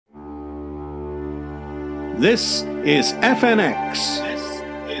This is FNX.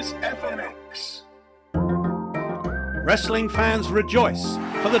 Wrestling fans rejoice,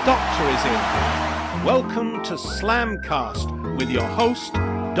 for the Doctor is in. Welcome to Slamcast with your host,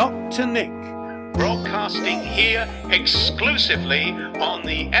 Dr. Nick. Broadcasting here exclusively on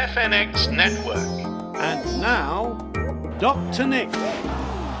the FNX network. And now, Dr. Nick.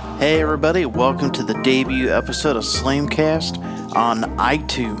 Hey everybody, welcome to the debut episode of Slamcast on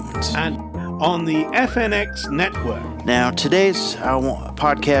iTunes. And on the FNX network. Now, today's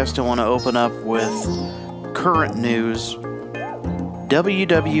podcast, I want to open up with current news.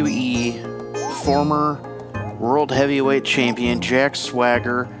 WWE former World Heavyweight Champion Jack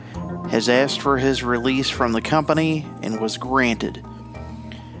Swagger has asked for his release from the company and was granted.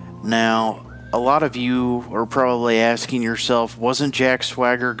 Now, a lot of you are probably asking yourself, wasn't Jack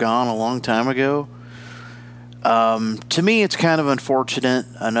Swagger gone a long time ago? To me, it's kind of unfortunate.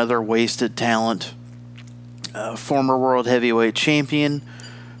 Another wasted talent. Former World Heavyweight Champion,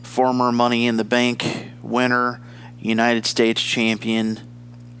 former Money in the Bank winner, United States Champion,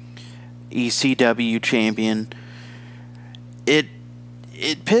 ECW Champion. It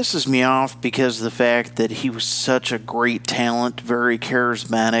pisses me off because of the fact that he was such a great talent, very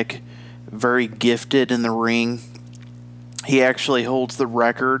charismatic, very gifted in the ring. He actually holds the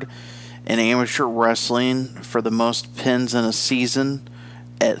record in amateur wrestling for the most pins in a season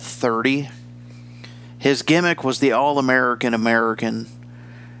at 30. His gimmick was the All-American American.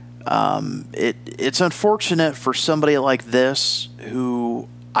 It's unfortunate for somebody like this, who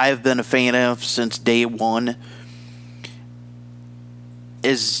I've been a fan of since day one,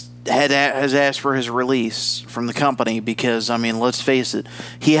 has asked for his release from the company because, I mean, let's face it,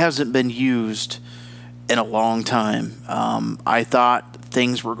 he hasn't been used in a long time. I thought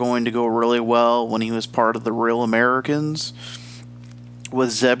things were going to go really well when he was part of the Real Americans with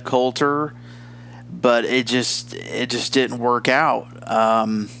Zeb Coulter, but it just didn't work out. I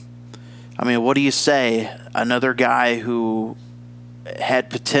mean, what do you say? Another guy who had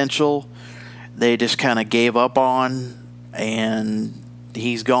potential, they just kind of gave up on, and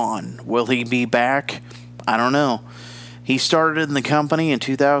he's gone. Will he be back? I don't know. He started in the company in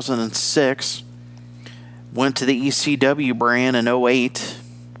 2006, went to the ECW brand in 2008,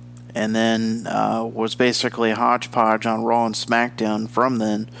 and then was basically a hodgepodge on Raw and SmackDown from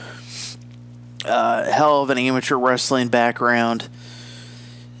then. Hell of an amateur wrestling background.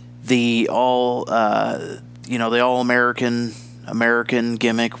 The All-American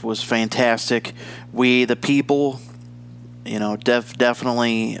gimmick was fantastic. We the People,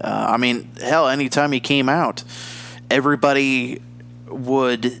 definitely. I mean, hell, anytime he came out, everybody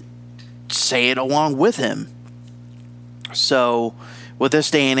would say it along with him. So, with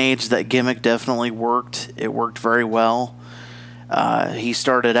this day and age, that gimmick definitely worked. It worked very well. He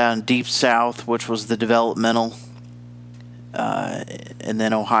started out in Deep South, which was the developmental, and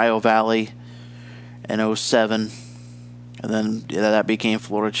then Ohio Valley in 2007, and then that became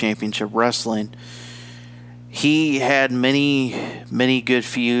Florida Championship Wrestling. He had many good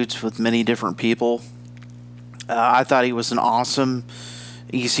feuds with many different people. I thought he was an awesome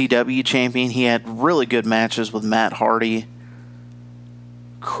ECW champion. He had really good matches with Matt Hardy,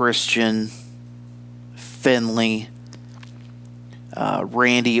 Christian, Finley,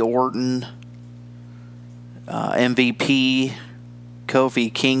 Randy Orton, MVP,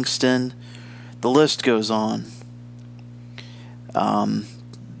 Kofi Kingston. The list goes on.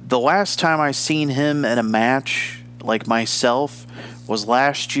 The last time I seen him in a match, like myself, was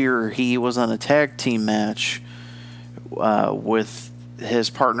last year. He was on a tag team match with his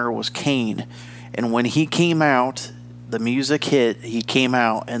partner was Kane. And when he came out, the music hit, he came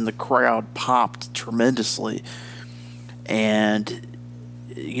out, and the crowd popped tremendously. And,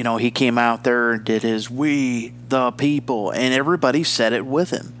 he came out there and did his "We the People," and everybody said it with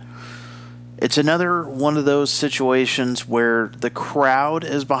him. It's another one of those situations where the crowd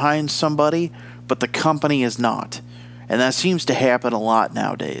is behind somebody, but the company is not. And that seems to happen a lot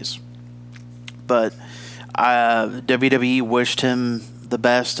nowadays. But WWE wished him the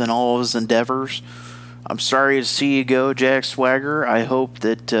best in all of his endeavors. I'm sorry to see you go, Jack Swagger. I hope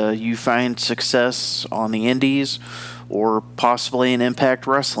that you find success on the indies or possibly in Impact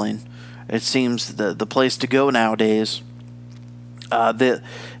Wrestling. It seems the place to go nowadays. The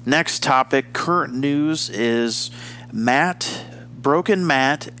next topic, current news, is Broken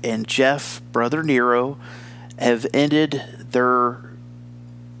Matt and Jeff Brother Nero have ended their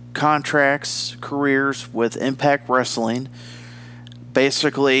careers with Impact Wrestling.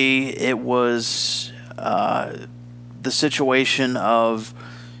 Basically, it was the situation of,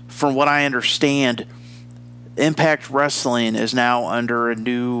 from what I understand, Impact Wrestling is now under a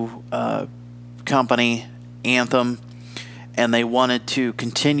new company, Anthem, and they wanted to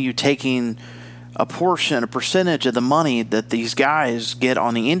continue taking a percentage of the money that these guys get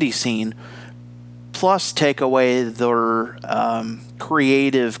on the indie scene, plus take away their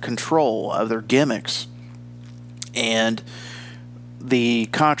creative control of their gimmicks. And the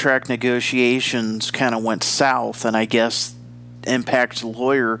contract negotiations kind of went south, and I guess Impact's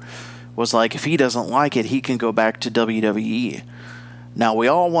lawyer was like, if he doesn't like it, he can go back to WWE. Now, we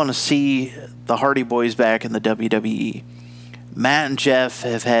all want to see the Hardy Boys back in the WWE. Matt and Jeff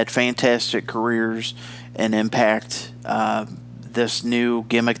have had fantastic careers in Impact. This new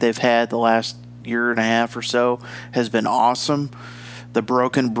gimmick they've had the last year and a half or so has been awesome. The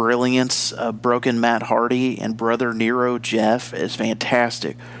broken brilliance of broken Matt Hardy and Brother Nero Jeff is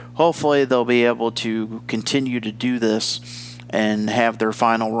fantastic. Hopefully they'll be able to continue to do this and have their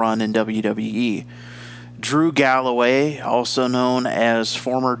final run in WWE. Drew Galloway, also known as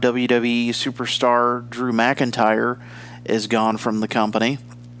former WWE superstar Drew McIntyre, is gone from the company.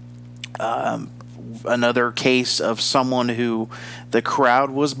 Another case of someone who the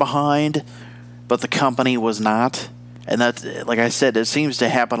crowd was behind, but the company was not. And that's, like I said, it seems to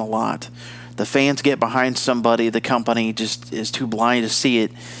happen a lot. The fans get behind somebody, the company just is too blind to see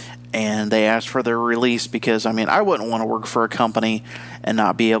it, and they ask for their release because, I mean, I wouldn't want to work for a company and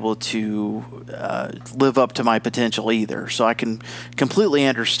not be able to live up to my potential either. So I can completely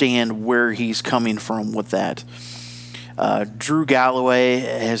understand where he's coming from with that. Drew Galloway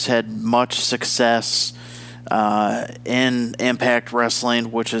has had much success in Impact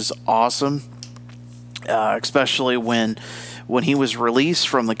Wrestling, which is awesome. Especially when he was released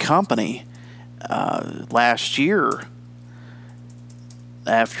from the company last year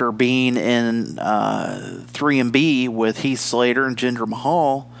after being in 3MB with Heath Slater and Jinder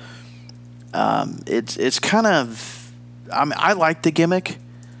Mahal. It's kind of, I mean, I like the gimmick,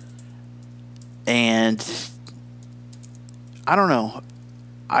 and I don't know.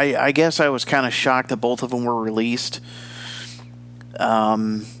 I guess I was kind of shocked that both of them were released.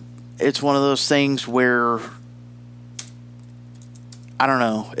 It's one of those things where, I don't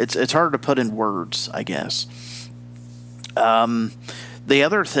know, it's hard to put in words, I guess. The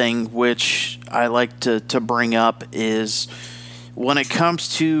other thing which I like to bring up is when it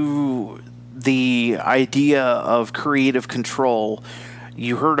comes to the idea of creative control,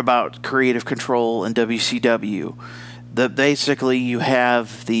 you heard about creative control in WCW. That basically you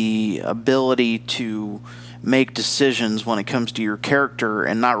have the ability to make decisions when it comes to your character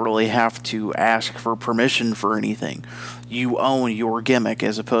and not really have to ask for permission for anything. You own your gimmick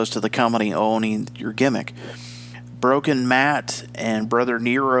as opposed to the company owning your gimmick. Broken Matt and Brother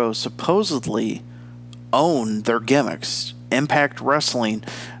Nero supposedly own their gimmicks. Impact Wrestling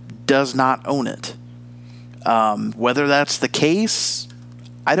does not own it. Whether that's the case,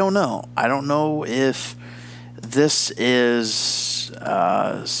 I don't know. I don't know if this is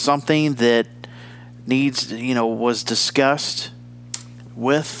something that needs, was discussed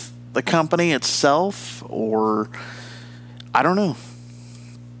with the company itself, or I don't know.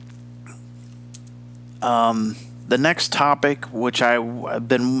 The next topic, which I've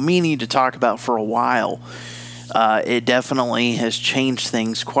been meaning to talk about for a while, it definitely has changed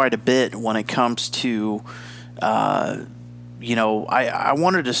things quite a bit when it comes to, I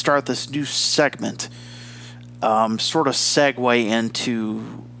wanted to start this new segment, sort of segue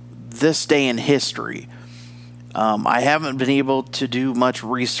into this day in history. I haven't been able to do much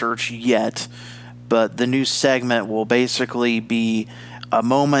research yet, but the new segment will basically be a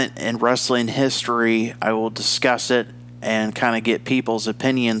moment in wrestling history. I will discuss it and kind of get people's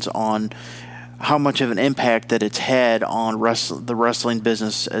opinions on how much of an impact that it's had on the wrestling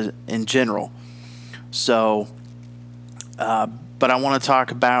business in general. So, but I want to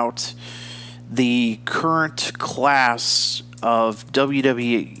talk about the current class of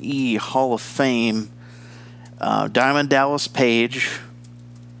WWE Hall of Fame. Diamond Dallas Page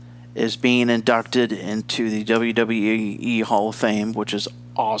is being inducted into the WWE Hall of Fame, which is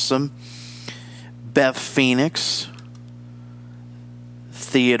awesome. Beth Phoenix,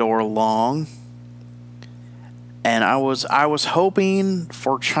 Theodore Long, and I was hoping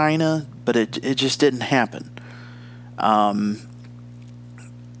for Chyna, but it just didn't happen. I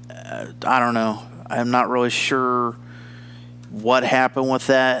don't know. I'm not really sure what happened with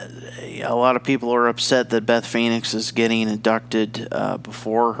that. A lot of people are upset that Beth Phoenix is getting inducted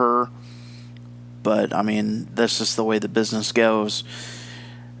before her, but I mean, that's just the way the business goes.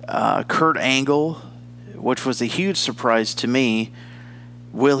 Kurt Angle, which was a huge surprise to me.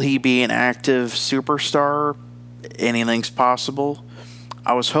 Will he be an active superstar? Anything's possible.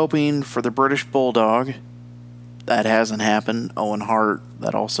 I was hoping for the British Bulldog. That hasn't happened. Owen Hart,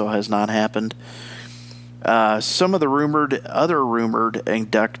 that also has not happened. Some of the other rumored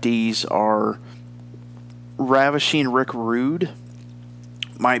inductees are Ravishing Rick Rude,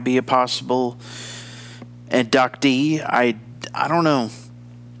 might be a possible inductee. I don't know.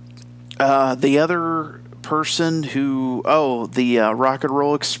 The other person the Rock and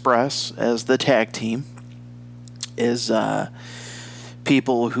Roll Express as the tag team is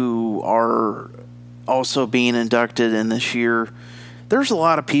people who are also being inducted in this year. There's a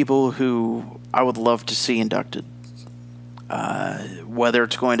lot of people who I would love to see inducted. Whether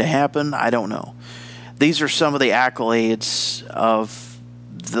it's going to happen, I don't know. These are some of the accolades of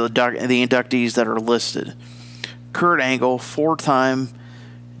the inductees that are listed. Kurt Angle, 4-time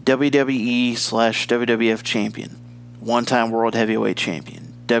WWE/WWF champion, 1-time World Heavyweight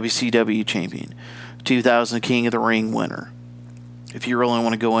champion, WCW champion, 2000 King of the Ring winner. If you really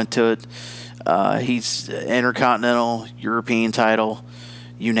want to go into it, he's Intercontinental, European title,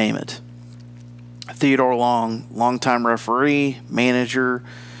 you name it. Theodore Long, longtime referee, manager,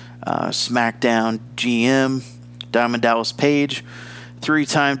 SmackDown GM. Diamond Dallas Page,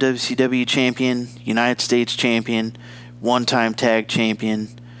 3-time WCW champion, United States champion, 1-time tag champion,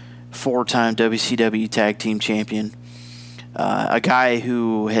 4-time WCW tag team champion. A guy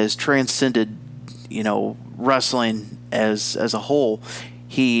who has transcended, wrestling as a whole.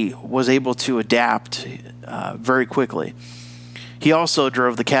 He was able to adapt very quickly. He also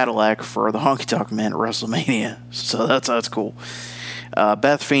drove the Cadillac for the Honky Tonk Man at WrestleMania, so that's cool.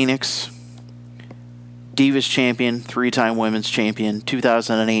 Beth Phoenix, Divas champion, 3-time women's champion,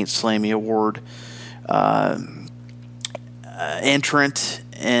 2008 Slammy Award, entrant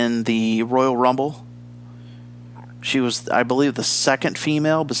in the Royal Rumble. She was, I believe, the second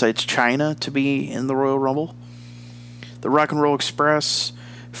female besides Chyna to be in the Royal Rumble. The Rock and Roll Express,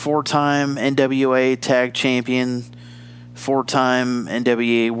 4-time NWA Tag Champion, 4-time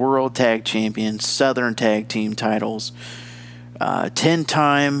NWA World Tag Champion, Southern Tag Team titles,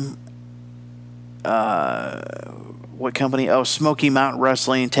 10-time, what company? Oh, Smoky Mountain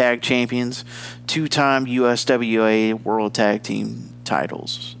Wrestling Tag Champions, 2-time USWA World Tag Team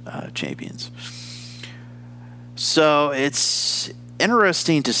titles, champions. So it's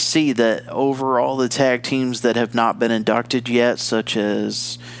interesting to see that over all the tag teams that have not been inducted yet, such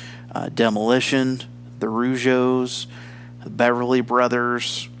as Demolition, the Rougeaus, the Beverly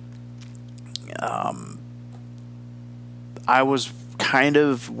Brothers, I was kind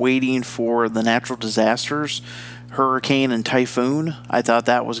of waiting for the natural disasters, Hurricane and Typhoon. I thought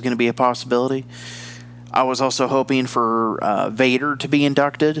that was going to be a possibility. I was also hoping for Vader to be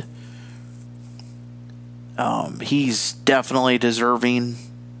inducted. He's definitely deserving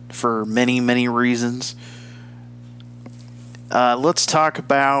for many, many reasons. Let's talk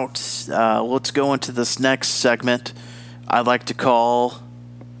about, let's go into this next segment I'd like to call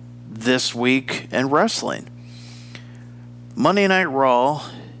This Week in Wrestling. Monday Night Raw,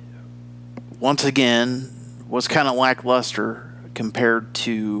 once again, was kind of lackluster compared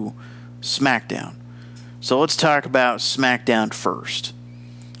to SmackDown. So let's talk about SmackDown first.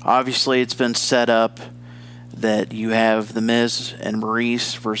 Obviously, it's been set up that you have The Miz and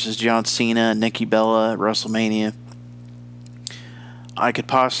Maurice versus John Cena and Nikki Bella at WrestleMania. I could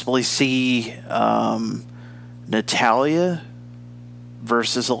possibly see Natalya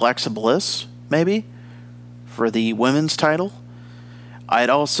versus Alexa Bliss, maybe, for the women's title. I'd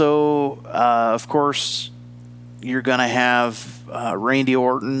also, of course, you're going to have Randy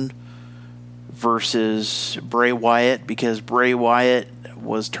Orton versus Bray Wyatt, because Bray Wyatt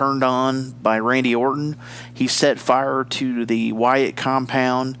was turned on by Randy Orton. He set fire to the Wyatt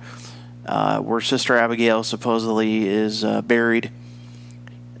compound where Sister Abigail supposedly is buried,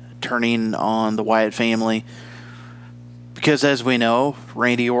 turning on the Wyatt family. Because as we know,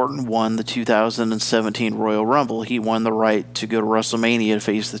 Randy Orton won the 2017 Royal Rumble. He won the right to go to WrestleMania to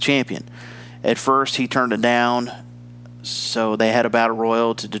face the champion. At first, he turned it down, so they had a battle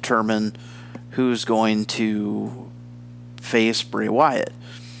royal to determine who's going to face Bray Wyatt.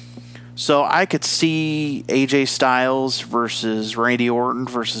 So I could see AJ Styles versus Randy Orton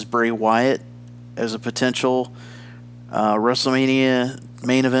versus Bray Wyatt as a potential WrestleMania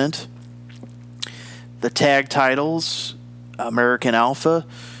main event. The tag titles, American Alpha,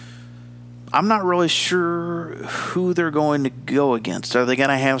 I'm not really sure who they're going to go against. Are they going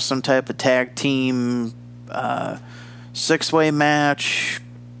to have some type of tag team 6-way match?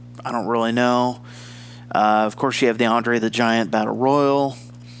 I don't really know. Of course, you have the Andre the Giant Battle Royal.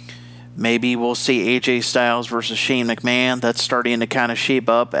 Maybe we'll see AJ Styles versus Shane McMahon. That's starting to kind of shape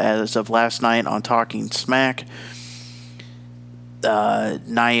up as of last night on Talking Smack.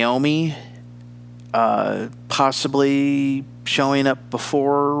 Naomi, possibly showing up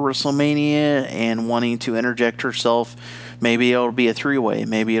before WrestleMania and wanting to interject herself. Maybe it'll be a three-way.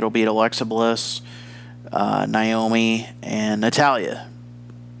 Maybe it'll be Alexa Bliss, Naomi, and Natalya.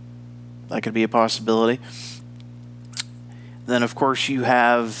 That could be a possibility. Then, of course, you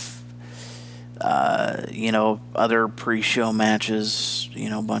have, other pre-show matches,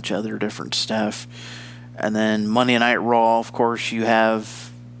 a bunch of other different stuff. And then Monday Night Raw, of course, you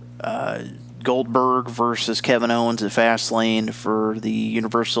have Goldberg versus Kevin Owens at Fastlane for the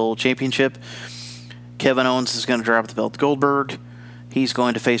Universal Championship. Kevin Owens is going to drop the belt to Goldberg. He's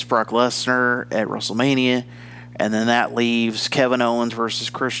going to face Brock Lesnar at WrestleMania. And then that leaves Kevin Owens versus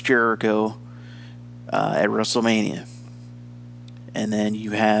Chris Jericho at WrestleMania. And then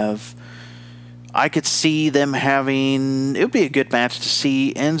you have... I could see them having... It would be a good match to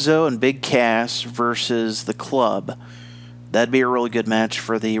see Enzo and Big Cass versus The Club. That'd be a really good match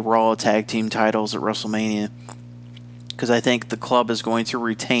for the Raw Tag Team titles at WrestleMania. Because I think The Club is going to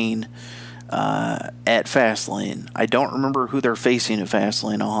retain at Fastlane. I don't remember who they're facing at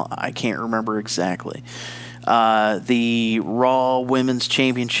Fastlane. I can't remember exactly. The Raw Women's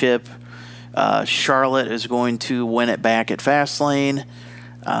Championship, Charlotte is going to win it back at Fastlane.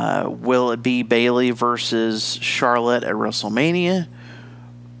 Will it be Bayley versus Charlotte at WrestleMania?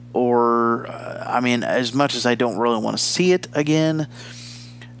 Or, as much as I don't really want to see it again,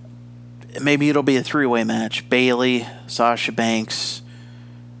 maybe it'll be a three-way match. Bayley, Sasha Banks,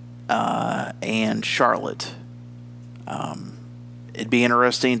 and Charlotte. It'd be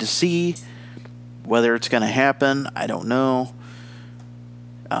interesting to see whether it's going to happen. I don't know.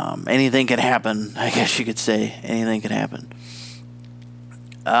 Anything can happen, I guess you could say. Anything can happen.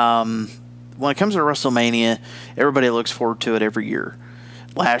 When it comes to WrestleMania, everybody looks forward to it every year.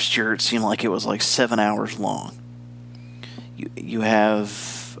 Last year, it seemed like it was like 7 hours long. You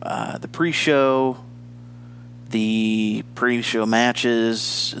have the pre-show, the pre-show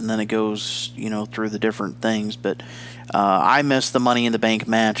matches, and then it goes, through the different things. But I missed the Money in the Bank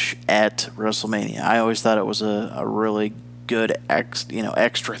match at WrestleMania. I always thought it was a really good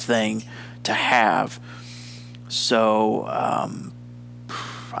extra thing to have. So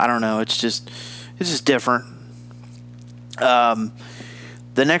I don't know. It's just different.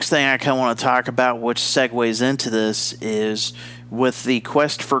 The next thing I kind of want to talk about, which segues into this, is with the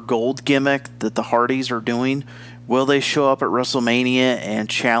Quest for Gold gimmick that the Hardys are doing. Will they show up at WrestleMania and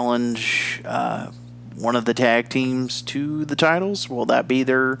challenge one of the tag teams to the titles? Will that be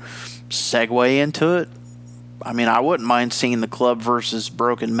their segue into it? I wouldn't mind seeing the Club versus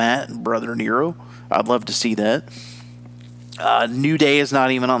Broken Matt and Brother Nero. I'd love to see that. New Day is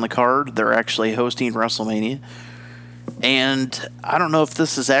not even on the card. They're actually hosting WrestleMania. And I don't know if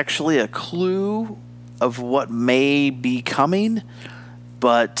this is actually a clue of what may be coming,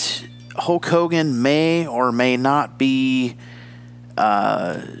 but Hulk Hogan may or may not be,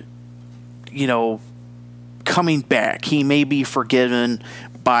 coming back. He may be forgiven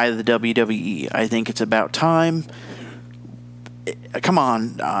by the WWE. I think it's about time. Come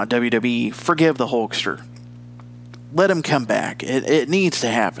on, WWE, forgive the Hulkster. Let him come back. It needs to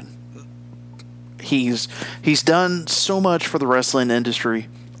happen. He's done so much for the wrestling industry.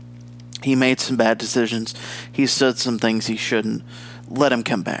 He made some bad decisions. He said some things he shouldn't. Let him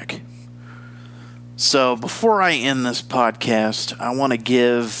come back. So before I end this podcast, I want to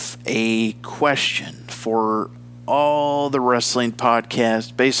give a question for all the wrestling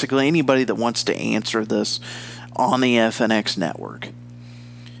podcasts, basically anybody that wants to answer this on the FNX network.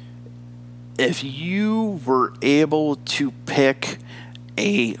 If you were able to pick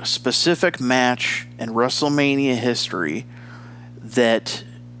a specific match in WrestleMania history that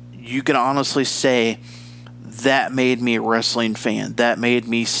you can honestly say, that made me a wrestling fan, that made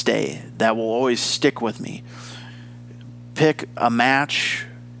me stay, that will always stick with me. Pick a match.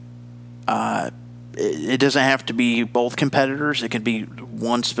 It doesn't have to be both competitors. It can be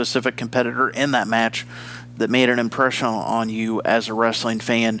one specific competitor in that match that made an impression on you as a wrestling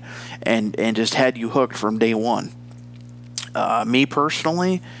fan and just had you hooked from day one. Me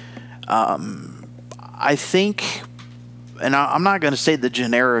personally, I think, and I'm not going to say the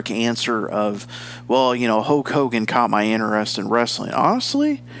generic answer of, well, Hulk Hogan caught my interest in wrestling.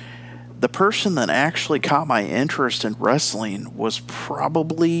 Honestly, the person that actually caught my interest in wrestling was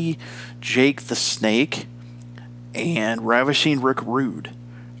probably Jake the Snake and Ravishing Rick Rude.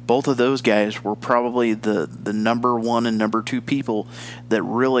 Both of those guys were probably the number one and number two people that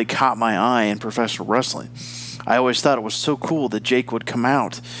really caught my eye in professional wrestling. I always thought it was so cool that Jake would come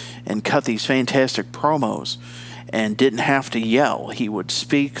out and cut these fantastic promos and didn't have to yell. He would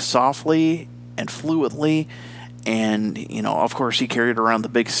speak softly and fluently And, you know, of course, he carried around the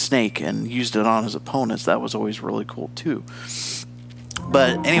big snake and used it on his opponents. That was always really cool, too.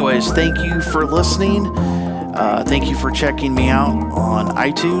 But anyways, thank you for listening. Thank you for checking me out on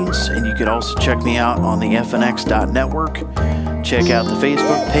iTunes. And you could also check me out on the FNX.network. Check out the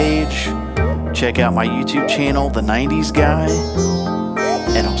Facebook page. Check out my YouTube channel, The 90s Guy.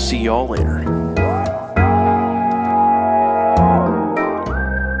 And I'll see y'all later.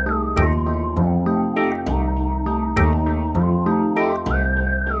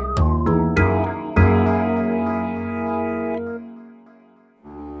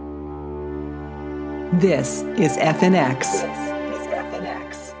 This is FNX.